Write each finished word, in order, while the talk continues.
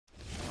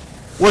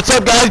What's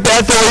up, guys?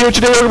 Bad Phil here.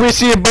 Today we're going to be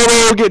seeing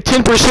BoBo get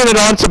 10%ed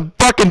on some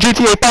fucking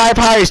GTA 5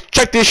 highs.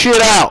 Check this shit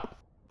out.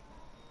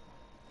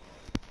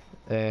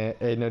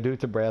 Hey, no, do it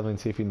to Bradley and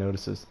see if he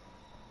notices.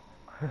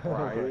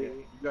 Right.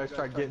 You guys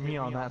tried getting me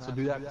on that, so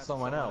do that to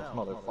someone else,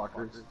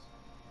 motherfuckers.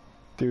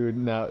 Dude,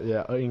 now,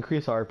 yeah,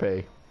 increase our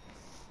pay.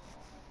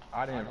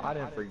 I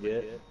didn't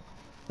forget.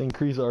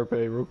 Increase our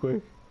pay real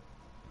quick.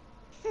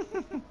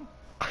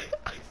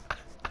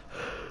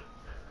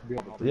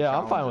 Yeah,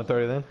 I'm fine with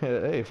 30 then.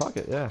 Hey, fuck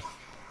it, yeah.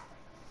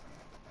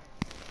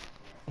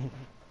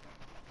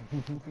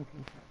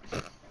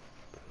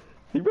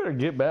 He better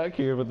get back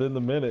here within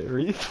the minute or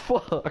he's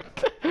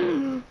fucked.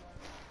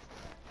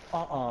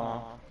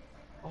 Oh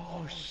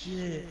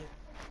shit.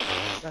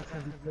 That's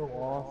gonna be so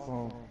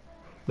awesome.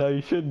 No,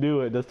 you should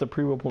do it. That's the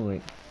primo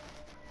point.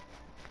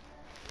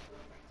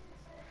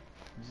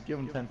 Just give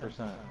him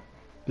 10%.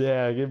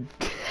 Yeah, give.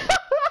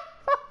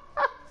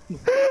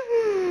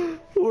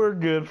 We're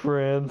good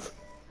friends.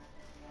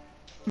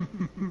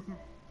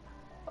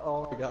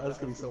 Oh my god, that's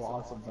gonna be so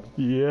awesome.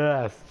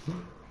 Yes.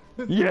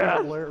 Yes.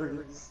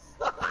 Hilarious.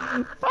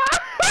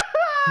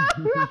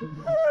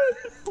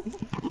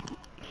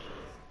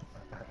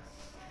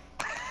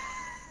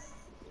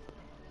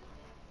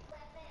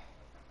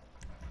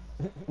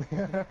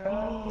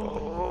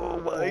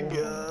 Oh my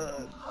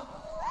god.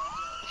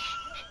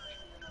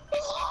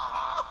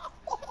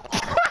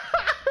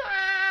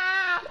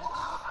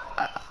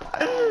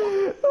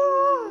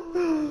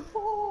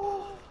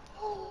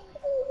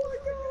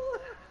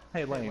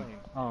 Hey Lane,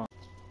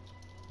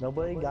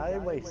 nobody got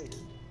it wasted.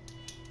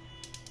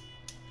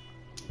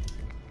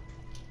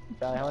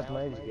 God, how much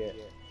money did you get?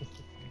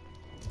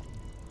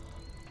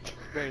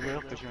 Very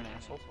little because you're an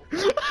asshole. Yeah,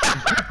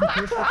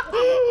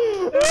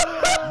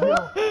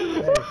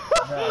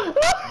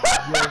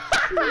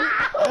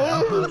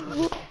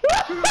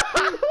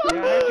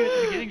 I heard you at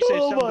the beginning say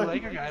something to the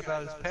Laker guy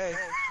about his pay.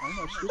 I'm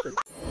not stupid.